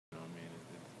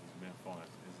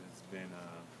been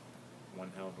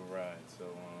one hell of a ride. So,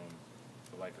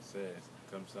 like I said,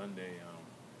 come Sunday,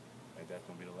 that's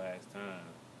gonna be the last time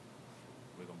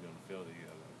we're gonna be on the field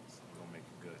together. So we're gonna make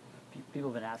it good. People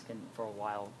have been asking for a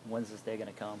while, when's this day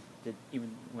going to come?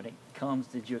 Even when it comes,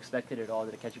 did you expect it at all?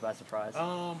 Did it catch you by surprise?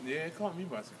 Yeah, it caught me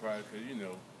by surprise because,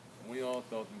 we all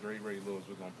thought Ray Lewis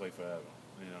was going to play forever.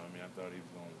 I thought he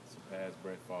was going to surpass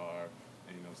Brett Favre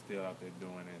and, still out there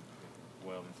doing it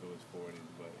well into his 40s.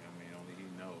 But, only he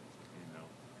knows,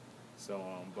 So,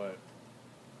 but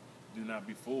do not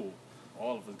be fooled.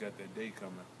 All of us got that day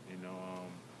coming,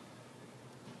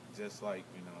 just like,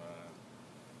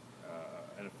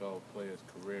 NFL player's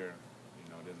career,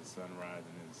 there's a sunrise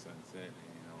and there's a sunset,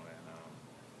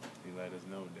 and he let us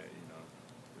know that,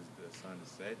 the sun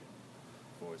is setting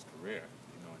for his career.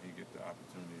 He get the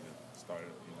opportunity to start,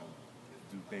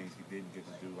 do things he didn't get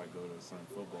to do, like go to some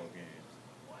football games,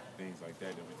 things like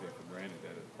that we take for granted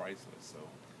that are priceless. So,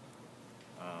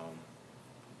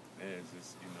 it's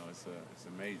just, it's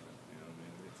amazing.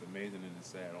 It's amazing and it's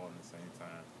sad all at the same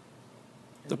time.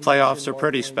 The playoffs are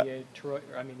pretty special.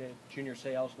 The junior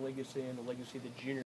sales legacy and the legacy of the junior